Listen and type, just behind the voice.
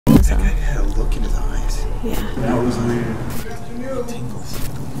So. That guy had a look in his eyes. Yeah. That was weird. Tingles.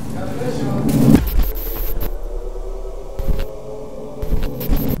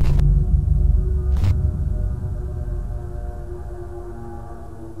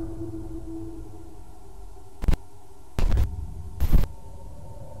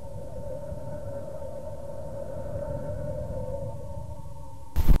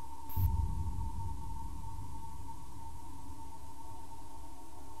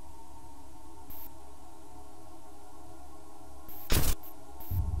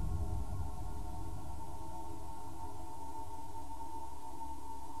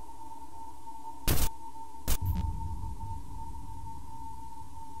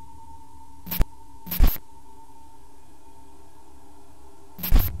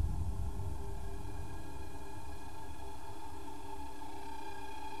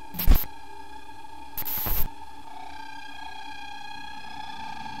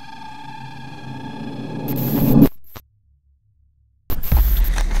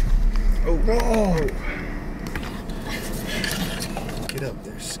 Whoa! Get up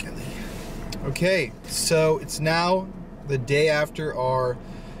there, Skelly. Okay, so it's now the day after our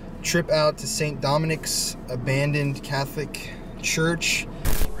trip out to St. Dominic's abandoned Catholic church.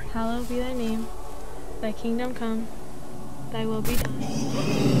 Hallowed be thy name, thy kingdom come, thy will be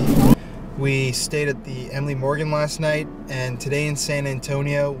done. We stayed at the Emily Morgan last night, and today in San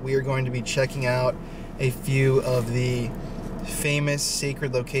Antonio, we are going to be checking out a few of the famous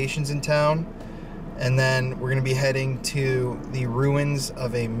sacred locations in town, and then we're going to be heading to the ruins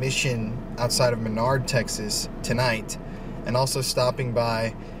of a mission outside of Menard, Texas tonight, and also stopping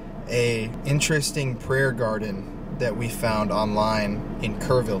by a interesting prayer garden that we found online in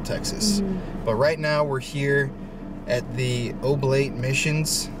Kerrville, Texas. But right now we're here at the Oblate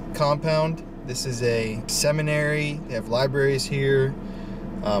Missions compound. This is a seminary. They have libraries here,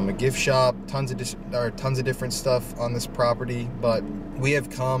 a gift shop, tons of different stuff on this property. But we have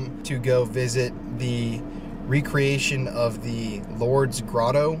come to go visit the recreation of the Lourdes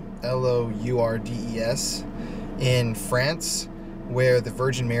Grotto, Lourdes, in France, where the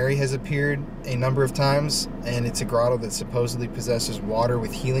Virgin Mary has appeared a number of times, and it's a grotto that supposedly possesses water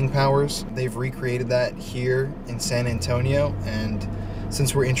with healing powers. They've recreated that here in San Antonio, and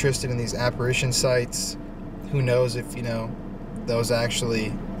since we're interested in these apparition sites, who knows if, those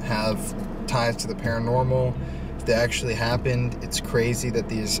actually have ties to the paranormal, if they actually happened. It's crazy that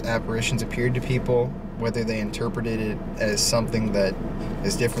these apparitions appeared to people. Whether they interpreted it as something that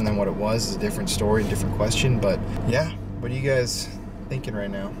is different than what it was is a different story, a different question. But yeah, what are you guys thinking right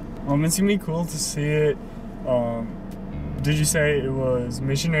now? It's gonna be cool to see it. Did you say it was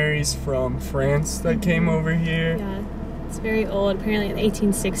missionaries from France that came over here? Yeah, it's very old. Apparently in the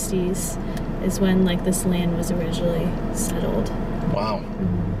 1860s is when this land was originally settled. Wow.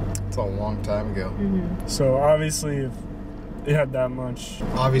 It's a long time ago. So obviously if it had that much.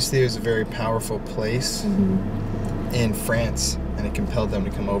 Obviously it was a very powerful place in France, and it compelled them to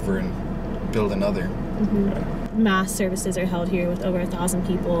come over and build another. Mass services are held here with over 1,000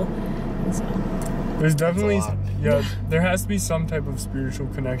 people. And so there's definitely, there has to be some type of spiritual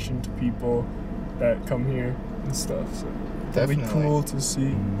connection to people that come here and stuff. So that'd be cool to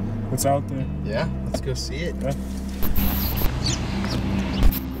see what's out there. Yeah, let's go see it. Yeah.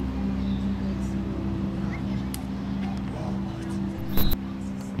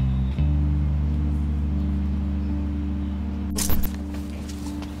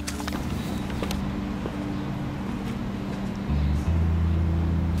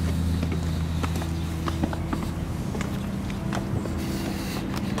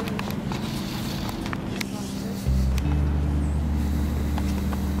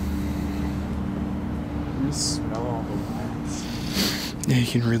 Smell all the lights. Yeah, you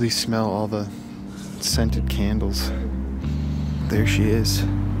can really smell all the scented candles. There she is.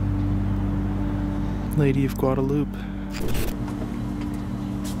 Lady of Guadalupe.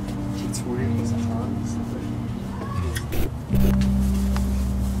 It's weird, those tongues.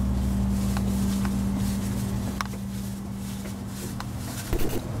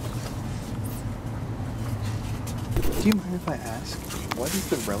 Do you mind if I ask, what is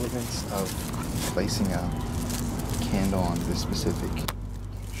the relevance of placing a candle on this specific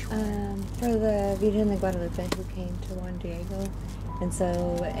shrine? For the Virgen de Guadalupe who came to Juan Diego, and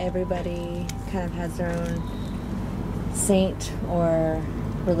so everybody kind of has their own saint or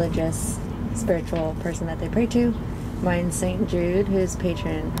religious, spiritual person that they pray to. Mine's Saint Jude, who's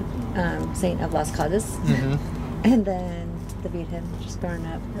patron saint of Las Casas, and then the Virgen just growing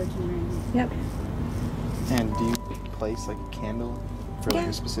up. Yep. And do you place a candle for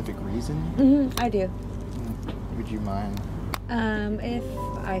a specific reason? I do. Would you mind If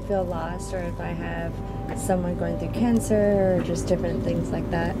I feel lost or if I have someone going through cancer or just different things like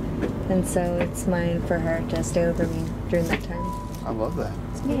that. And so it's mine for her to stay over me during that time. I love that.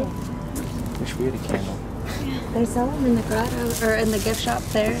 Yeah. Wish we had a candle. They sell them in the grotto or in the gift shop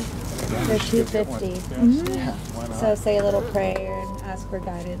there. They're $2.50. Yeah, why not? So say a little prayer and ask for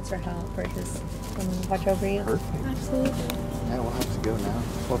guidance or help or just watch over you. Perfect. Absolutely. Yeah, we'll have to go now.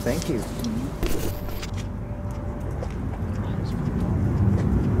 Well, thank you.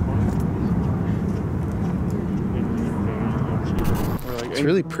 It's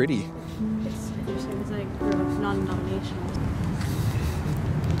really pretty. It's interesting. It's like non-denominational.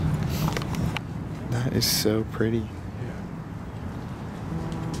 That is so pretty.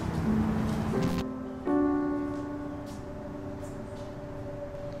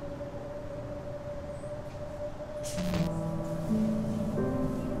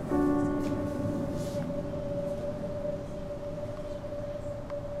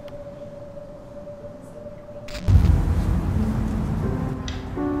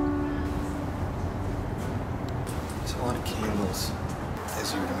 It's a lot of candles,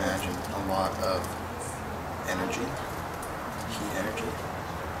 as you would imagine, a lot of energy, heat energy.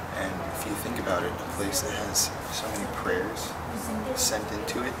 And if you think about it, a place that has so many prayers sent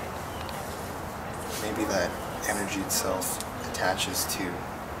into it, maybe that energy itself attaches to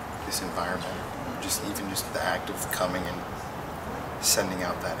this environment. Even just the act of coming and sending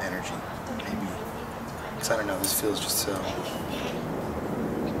out that energy, maybe. Because I don't know, this feels just so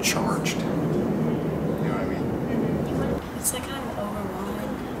charged. You know what I mean? It's like kind of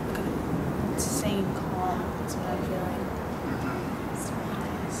overwhelming, like an insane calm. That's what I'm feeling. It's really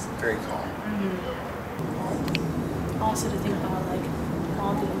nice. Very calm. Also to think about like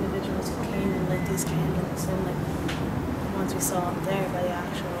all the individuals who came and lit these candles, and like the ones we saw up there by the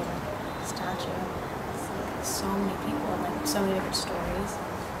actual statue. It's like so many people and like so many different stories.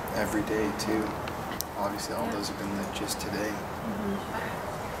 Every day too. Obviously all those have been lit just today.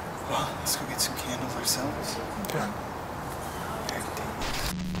 Well, let's go get some candles ourselves. Yeah.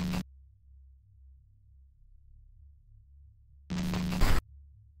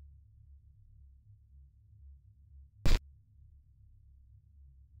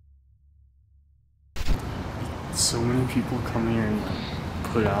 So many people come here and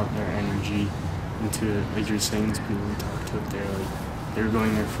put out their energy into, like you're saying, these people we talked to up there, like they're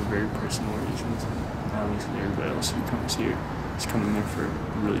going there for very personal reasons. And obviously everybody else who comes here is coming there for a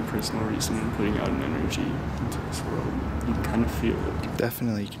really personal reason and putting out an energy into this world. You can kind of feel it.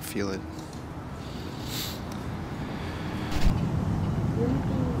 Definitely, you can feel it.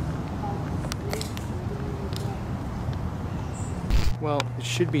 Well, it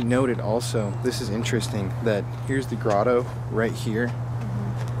should be noted also, this is interesting, that here's the grotto right here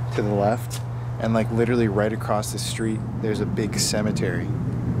to the left, and like literally right across the street, there's a big cemetery.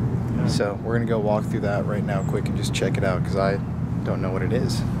 Yeah. So we're gonna go walk through that right now quick and just check it out, because I don't know what it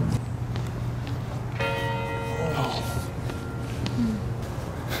is.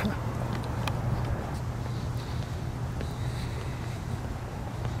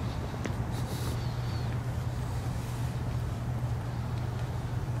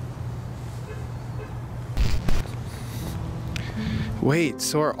 Wait,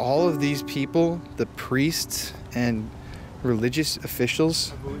 so are all of these people the priests and religious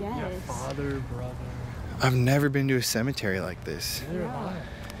officials? Yes. Father, brother. I've never been to a cemetery like this. Yeah.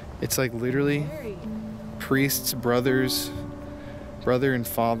 It's like literally priests, brothers, brother and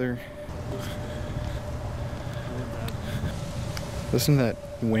father. Listen to that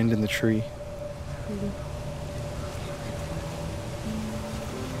wind in the tree.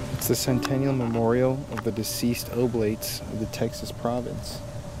 It's the centennial memorial of the deceased oblates of the Texas province.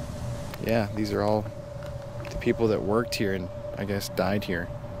 Yeah, these are all the people that worked here and I guess died here.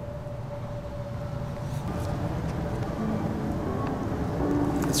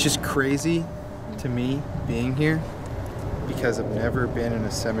 It's just crazy to me being here because I've never been in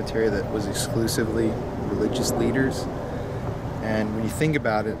a cemetery that was exclusively religious leaders. And when you think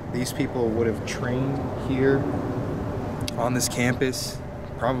about it, these people would have trained here on this campus,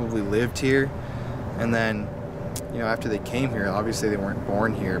 probably lived here, and then, you know, after they came here, obviously they weren't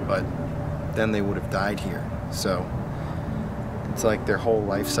born here, but then they would have died here. So it's like their whole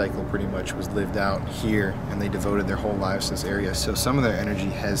life cycle pretty much was lived out here, and they devoted their whole lives to this area. So some of their energy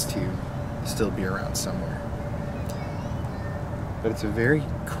has to still be around somewhere. But it's a very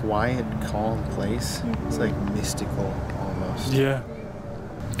quiet, calm place. It's like mystical almost. Yeah.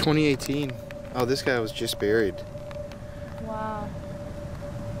 2018. Oh, this guy was just buried. Wow.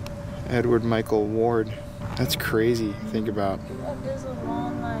 Edward Michael Ward. That's crazy to think about. That is a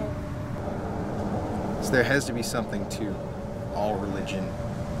long life. So there has to be something to all religion,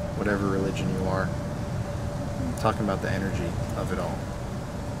 whatever religion you are. I'm talking about the energy of it all.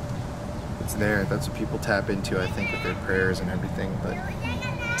 It's there. That's what people tap into, I think, with their prayers and everything. But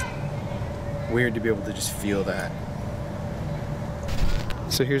weird to be able to just feel that.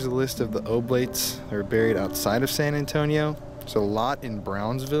 So here's a list of the oblates that are buried outside of San Antonio. There's a lot in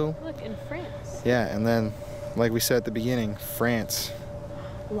Brownsville. Look, in France. Yeah, and then, like we said at the beginning, France.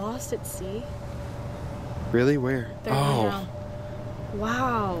 Lost at sea. Really? Where? Oh.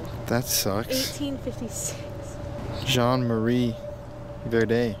 Wow. That sucks. 1856. Jean-Marie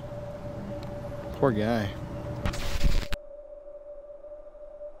Verdet. Poor guy.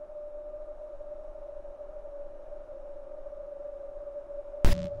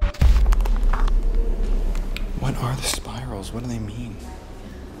 What are the spirals? What do they mean?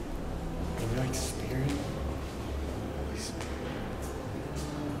 Are they like spirit?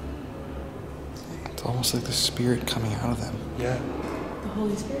 It's almost like the spirit coming out of them. Yeah. The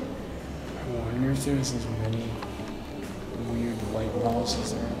Holy Spirit. I wonder if there's as many weird white walls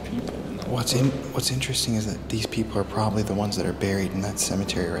as there are people in that. What's interesting is that these people are probably the ones that are buried in that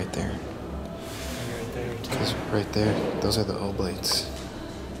cemetery right there. Right there too. Because right there, those are the oblates.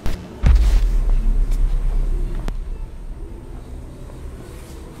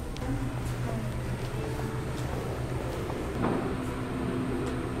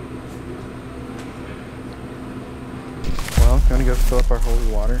 Well, gonna go fill up our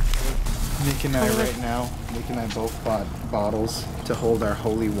holy water. Nick and I both bought bottles to hold our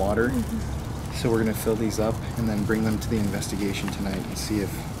holy water. So we're gonna fill these up and then bring them to the investigation tonight and see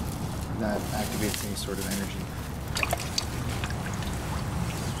if that activates any sort of energy.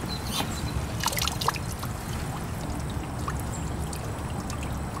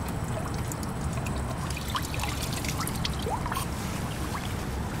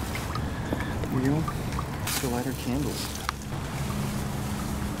 Here we go. To light our candles.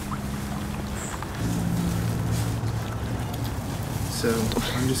 So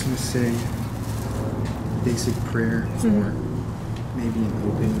I'm just gonna say basic prayer for maybe an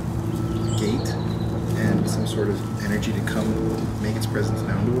open gate and some sort of energy to come make its presence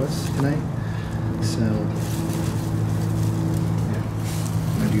known to us tonight. So yeah,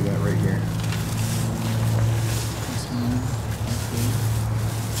 I'm gonna do that right here.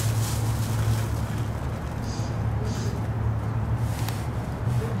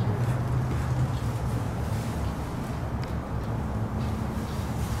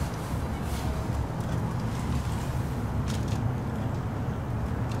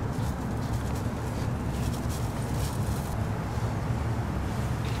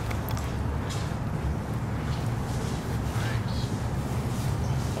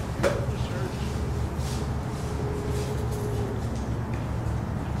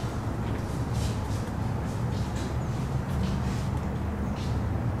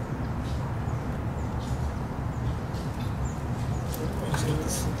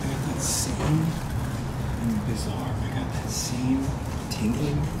 I got that same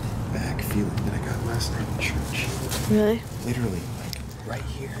tingling back feeling that I got last night in church. Really? Literally, like right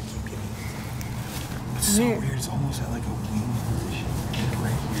here. I keep getting. It's so weird. It's almost at like a wing position. Like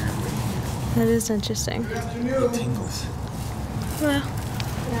right here, right here. That is interesting. It tingles. Well,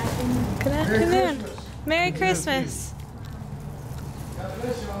 good afternoon. Merry Christmas.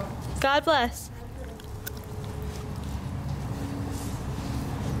 God bless.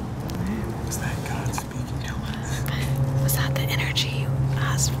 Was that God speaking to us? Was that the energy you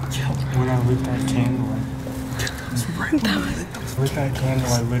asked for? When I lit that candle, Right. with that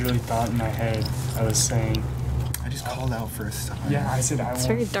candle, I literally thought in my head, I was saying, I just called out for a sign. yeah, I said, It's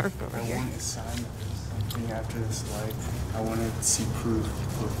very dark over I here. want a sign of something after this life. I want to see proof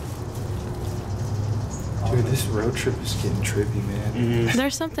of. Dude, this road trip is getting trippy, man. It is.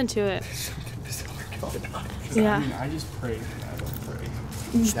 There's something to it. Something bizarre going on. Yeah. I mean, I just pray. I don't pray.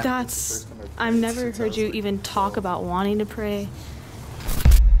 That's. I've never heard you even talk about wanting to pray.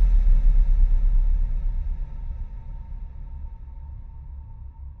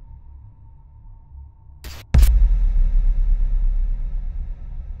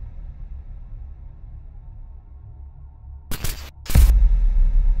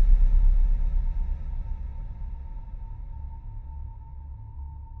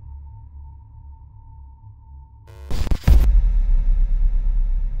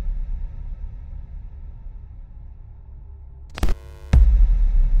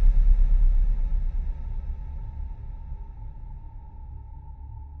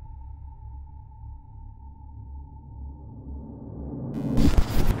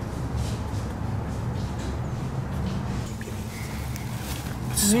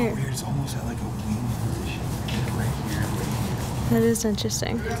 It's so weird. It's almost at like a wing position. Like right here, right here. That is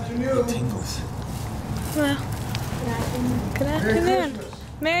interesting. It tingles. Well, good afternoon.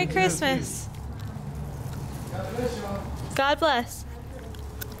 Merry Christmas. God bless.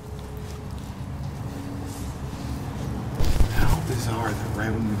 How bizarre that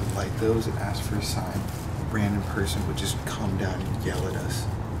right when we would light those and ask for a sign, a random person would just come down and yell at us.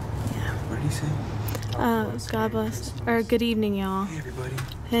 Yeah. What did he say? God bless. Or good evening, y'all. Hey everybody.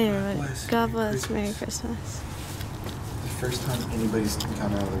 Hey, God everybody. bless. God Merry bless. Merry Christmas. Christmas. The first time anybody's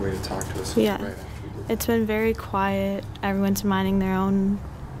gone out of their way to talk to us. Yeah. Right after we did It's been very quiet. Everyone's minding their own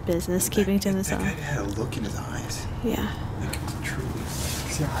business, keeping to that themselves. guy had a look in his eyes. Yeah. Like truly.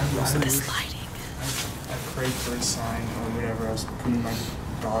 See, I This lighting. I prayed for a sign or whatever. I was putting my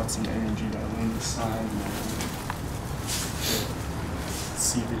thoughts and energy that when the sign to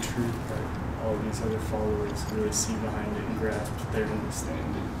see the truth that all these other followers really see behind it and grasp their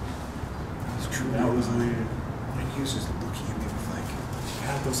understanding. That was true. That was weird. When he was just looking at me with like,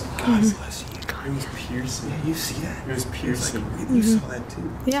 Yeah, those God eyes. bless you. It was piercing. Yeah, you see that? It was piercing. Like, you saw that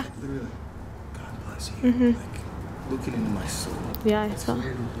too. Yeah. Literally, God bless you. Like, looking into my soul. Yeah, I It's saw.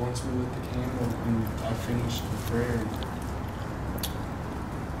 weird. Once we lit the candle and I finished the prayer,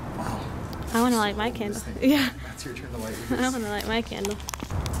 Wow. I want to light my candle. Yeah. That's your turn to light I want to light my candle.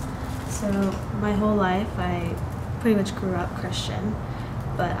 So, my whole life, I pretty much grew up Christian.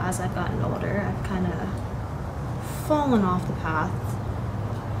 But as I've gotten older, I've kind of fallen off the path.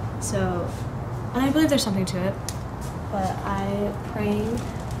 So, and I believe there's something to it. But I praying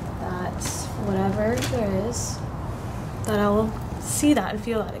that whatever there is, that I will see that and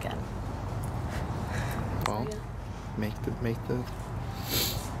feel that again. Well, make the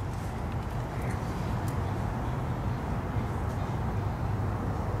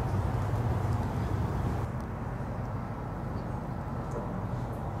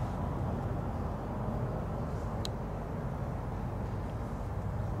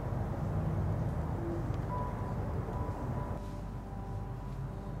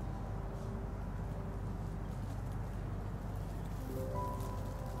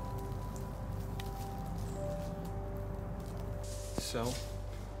So,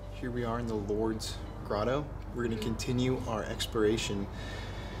 here we are in the Lord's Grotto. We're going to continue our exploration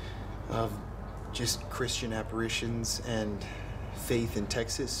of just Christian apparitions and faith in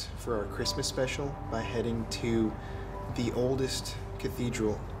Texas for our Christmas special by heading to the oldest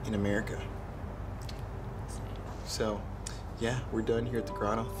cathedral in America. So, yeah, we're done here at the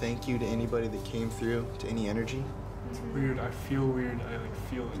Grotto. Thank you to anybody that came through, to any energy. it's weird. I feel weird. I like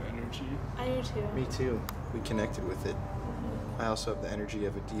feel an energy. I do too. Me too. We connected with it. I also have the energy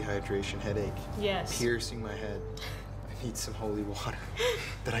of a dehydration headache Yes. piercing my head. I need some holy water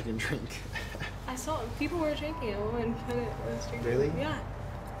that I can drink. I saw people were drinking. A woman was drinking. Really? Yeah.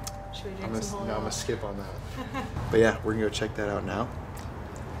 Should we drink I'm some holy gonna water? skip on that. But yeah, we're gonna go check that out now.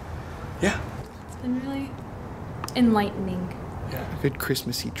 Yeah. It's been really enlightening. Yeah. Good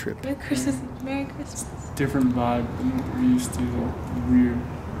Christmassy trip. Merry Christmas. Merry Christmas. Different vibe than what we're used to. Weird.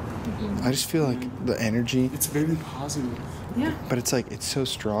 I just feel like the energy, It's very positive. Yeah. but it's like it's so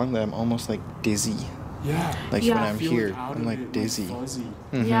strong that I'm almost like dizzy. Yeah. Like Yeah. when I I'm Feel here, out I'm of like it, dizzy. fuzzy.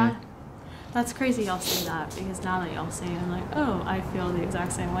 Mhm. Yeah. That's crazy y'all say that because now that y'all say it, I'm like, oh, I feel the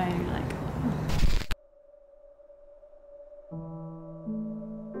exact same way. You're like,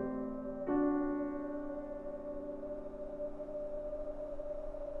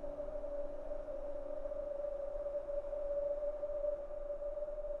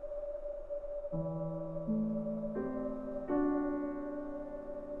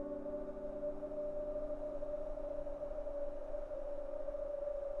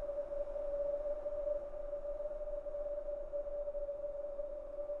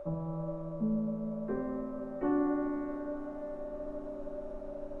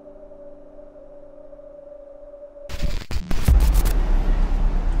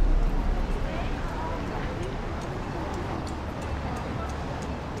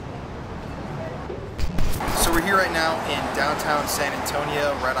 So we're here right now in downtown San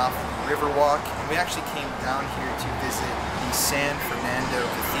Antonio, right off Riverwalk, and we actually came down here to visit the San Fernando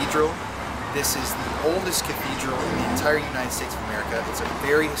Cathedral. This is the oldest cathedral in the entire United States of America. It's a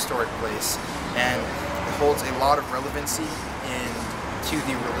very historic place, and it holds a lot of relevancy to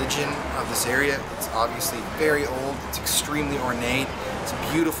the religion of this area. It's obviously very old, it's extremely ornate, it's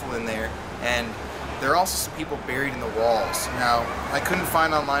beautiful in there, and there are also some people buried in the walls. Now, I couldn't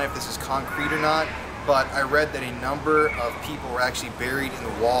find online if this is concrete or not, but I read that a number of people were actually buried in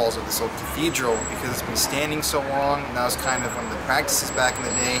the walls of this old cathedral because it's been standing so long, and that was kind of one of the practices back in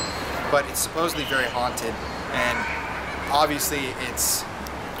the day. But it's supposedly very haunted, and obviously it's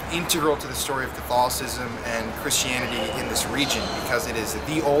integral to the story of Catholicism and Christianity in this region because it is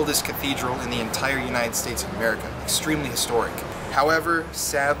the oldest cathedral in the entire United States of America. Extremely historic. However,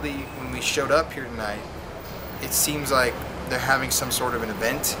 sadly, when we showed up here tonight, it seems like they're having some sort of an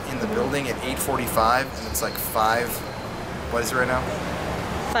event in the building at 8:45, and it's like 5. What is it right now?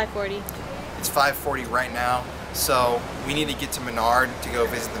 5:40. It's 5:40 right now, so we need to get to Menard to go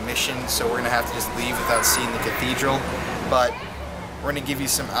visit the mission, so we're gonna have to just leave without seeing the cathedral. But we're gonna give you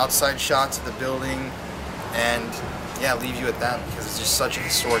some outside shots of the building and yeah, leave you at that because it's just such a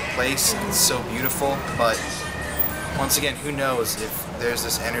historic place and it's so beautiful. But once again, who knows if there's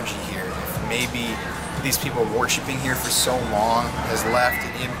this energy here, if maybe these people worshiping here for so long has left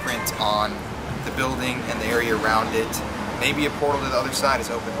an imprint on the building and the area around it. Maybe a portal to the other side is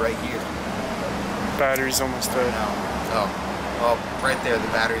open right here. Battery's almost dead. Oh, well, right there, the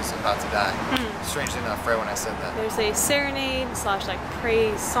battery's about to die. Strangely enough, right when I said that. There's a serenade / like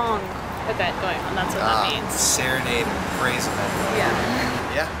praise song event going on. That's what that means. Serenade and praise event.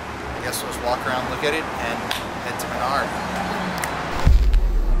 Yeah. Yeah, I guess we'll just walk around, look at it, and head to Menard.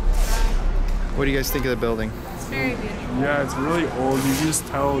 What do you guys think of the building? It's very beautiful. Yeah, it's really old. You can just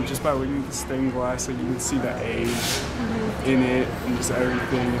tell just by looking at the stained glass, like you can see the age in it and just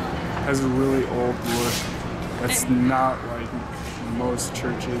everything. It has a really old look. That's not like most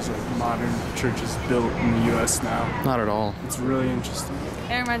churches, like modern churches built in the U.S. now. Not at all. It's really interesting.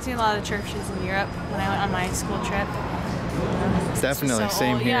 It reminds me of a lot of churches in Europe when I went on my school trip. Definitely, So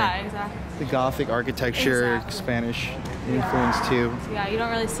same old. here. Yeah, exactly. The Gothic architecture, Exactly. Spanish influence too. Yeah, you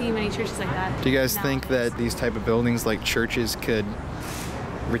don't really see many churches like that. Do you guys think nowadays. that these type of buildings like churches could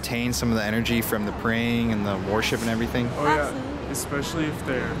retain some of the energy from the praying and the worship and everything? Oh yeah, Absolutely. especially if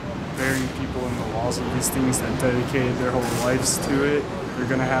they're burying people in the walls of these things that dedicated their whole lives to it. They're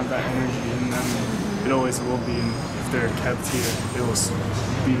gonna have that energy in them. It always will be, and if they're kept here, it will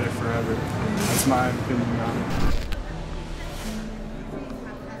be there forever. That's my opinion on it.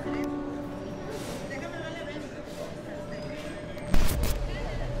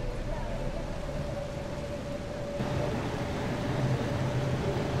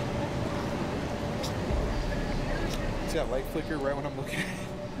 See that light flicker right when I'm looking at it?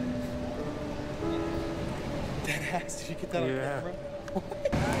 Dead ass, did you get that on camera?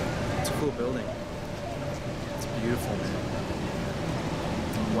 It's a cool building. It's beautiful, man.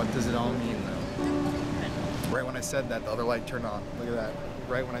 What does it all mean, though? Right when I said that, the other light turned on. Look at that.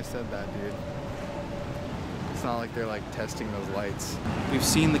 Right when I said that, dude. It's not like they're like testing those lights. We've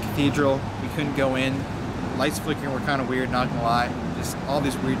seen the cathedral. We couldn't go in. Lights flickering were kind of weird, not gonna lie. Just all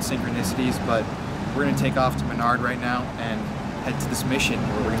these weird synchronicities, but we're gonna take off to Menard right now and head to this mission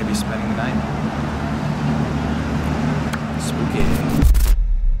where we're gonna be spending the night. Spooky.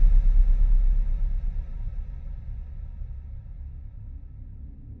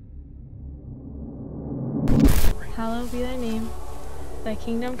 Hallowed be thy name, thy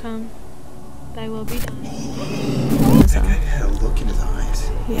kingdom come, thy will be done. That guy had a look in his eyes.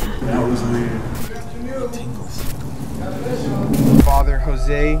 Yeah. That was weird. Tingles. Father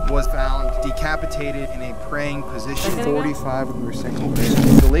Jose was found decapitated in a praying position. 45 when we were second grade.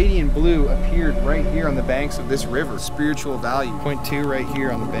 The lady in blue appeared right here on the banks of this river. Spiritual value. Point 2 right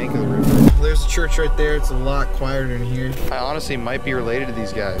here on the bank of the river. There's a church right there. It's a lot quieter in here. I honestly might be related to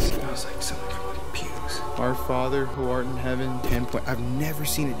these guys. I was like, something from the pews. Our Father who art in heaven. 10 point. I've never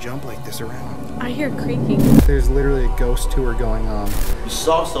seen it jump like this around. I hear creaking. There's literally a ghost tour going on. We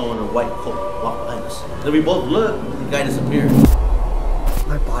saw someone in a white coat walk behind us. Then we both looked, the guy disappeared.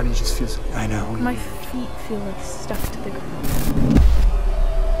 My body just feels. I know. My feet feel like stuck to the ground.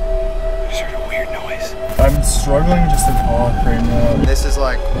 I just heard a weird noise. I'm struggling just to talk right now. This is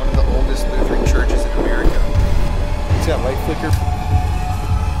like one of the oldest Lutheran churches in America. See that light flicker?